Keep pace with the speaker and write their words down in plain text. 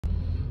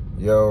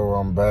Yo,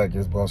 I'm back.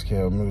 It's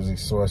Buzzkill Music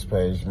Source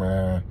Page,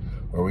 man,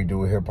 where we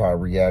do hip-hop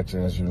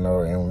reactions, you know,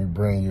 and we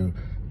bring you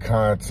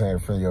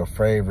content from your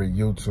favorite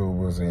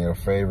YouTubers and your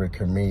favorite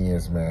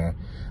comedians, man.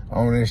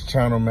 On this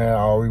channel, man,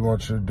 all we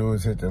want you to do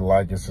is hit the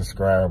like and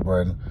subscribe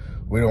button.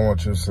 We don't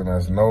want you to send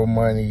us no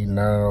money,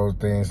 none of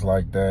those things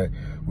like that.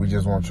 We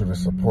just want you to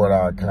support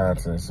our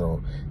content.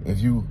 So if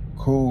you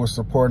cool with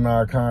supporting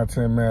our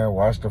content, man,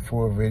 watch the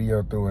full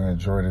video through and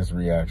enjoy this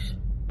reaction.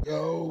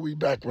 Yo, we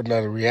back with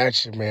another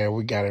reaction, man.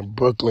 We got in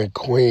Brooklyn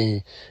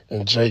Queen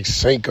and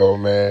Cinco,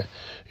 man.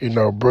 You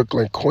know,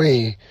 Brooklyn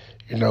Queen,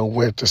 you know,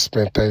 went to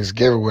spend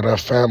Thanksgiving with her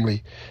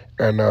family.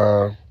 And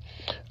a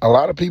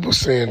lot of people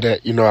saying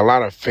that, you know, a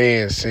lot of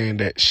fans saying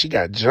that she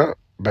got jumped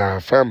by her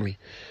family.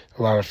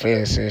 A lot of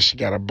fans saying she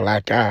got a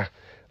black eye.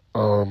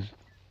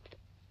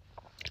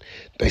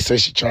 They say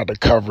she tried to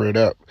cover it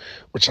up.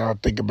 What y'all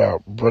think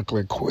about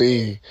Brooklyn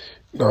Queen,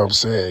 you know what I'm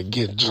saying,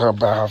 getting jumped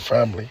by her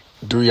family?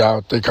 Do y'all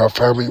think her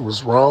family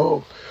was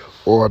wrong?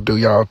 Or do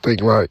y'all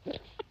think, like,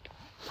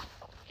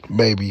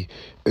 maybe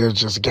it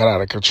just got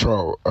out of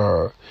control?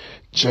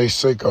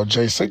 Cinco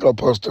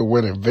supposed to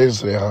went and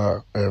visited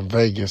her in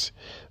Vegas.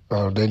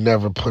 They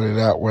never put it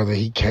out whether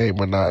he came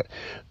or not.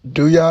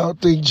 Do y'all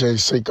think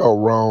Cinco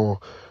wrong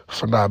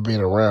for not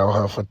being around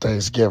her for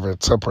Thanksgiving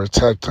to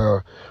protect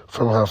her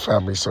from her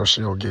family so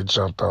she don't get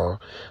jumped on?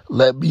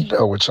 Let me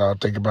know what y'all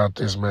think about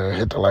this, man.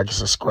 Hit the like and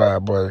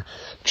subscribe button.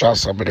 Drop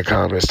something in the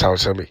comments. Talk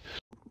to me.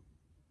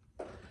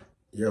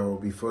 Yo,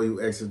 before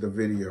you exit the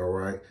video,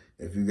 right,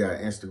 if you got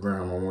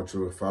Instagram, I want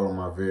you to follow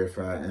my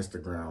verified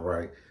Instagram,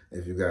 right?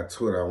 If you got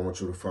Twitter, I want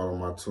you to follow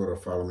my Twitter.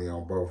 Follow me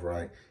on both,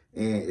 right?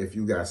 And if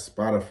you got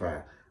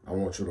Spotify, I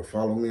want you to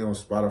follow me on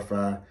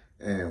Spotify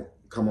and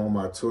come on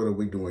my Twitter.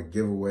 We doing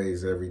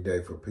giveaways every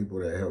day for people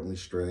that help me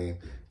stream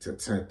to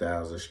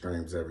 10,000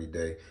 streams every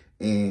day.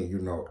 And, you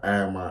know,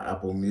 add my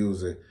Apple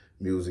Music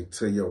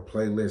to your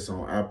playlist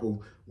on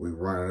Apple. We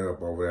run it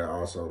up over there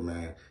also,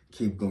 man.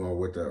 Keep going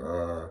with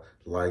the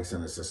likes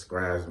and the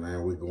subscribes,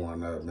 man. We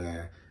going up,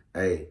 man.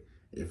 Hey,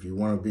 if you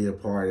want to be a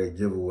part of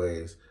the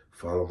giveaways,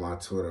 follow my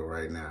Twitter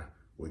right now.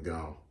 We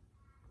gone.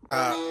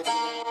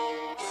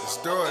 Let's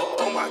do it.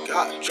 Oh my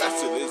God,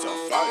 Justin is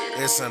on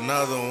fire. It's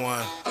another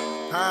one.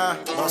 Huh?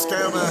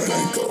 Buzzkill, man.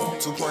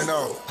 2.0.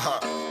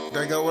 Ha.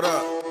 There go, what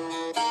up?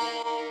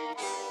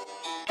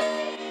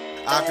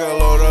 I could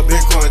load up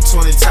Bitcoin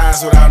 20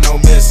 times without no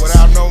misses.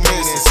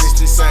 In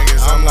 60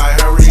 seconds, I'm like,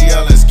 hurry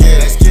up, let's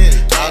get it.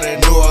 Out in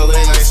New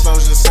Orleans,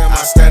 explosions in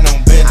my stand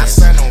on business.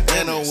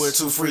 And I'm with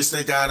two freaks,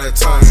 they got a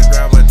tongue and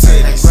grab a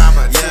titties. Yeah,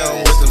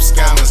 I'm with them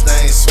scammers, they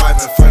ain't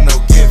swiping for no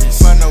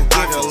givings. I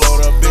could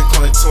load up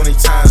Bitcoin 20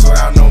 times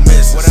without no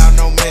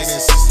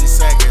misses. In 60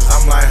 seconds,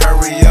 I'm like,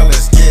 hurry up,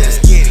 let's get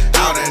it.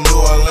 Out in New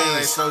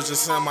Orleans,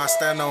 explosions in my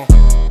stand on.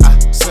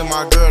 Send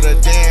my girl to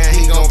Dan,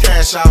 he gon'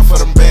 cash out for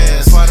them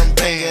bands.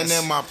 Paying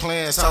in my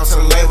plans, talk to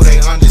the label, they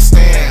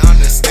understand.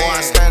 Boy,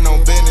 I stand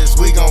on business,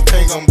 we gon'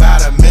 pay them by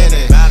the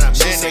minute.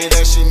 She say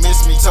that she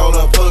miss me, told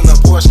her pull in the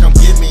Porsche, come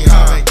get me,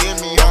 huh?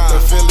 Up to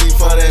Philly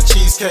for that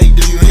cheesecake,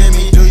 do you hear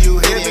me?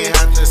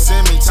 Have to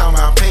send me, talking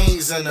about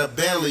pings in the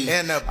Bentley.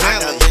 I got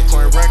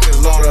Bitcoin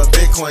records, load up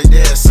Bitcoin,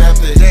 dead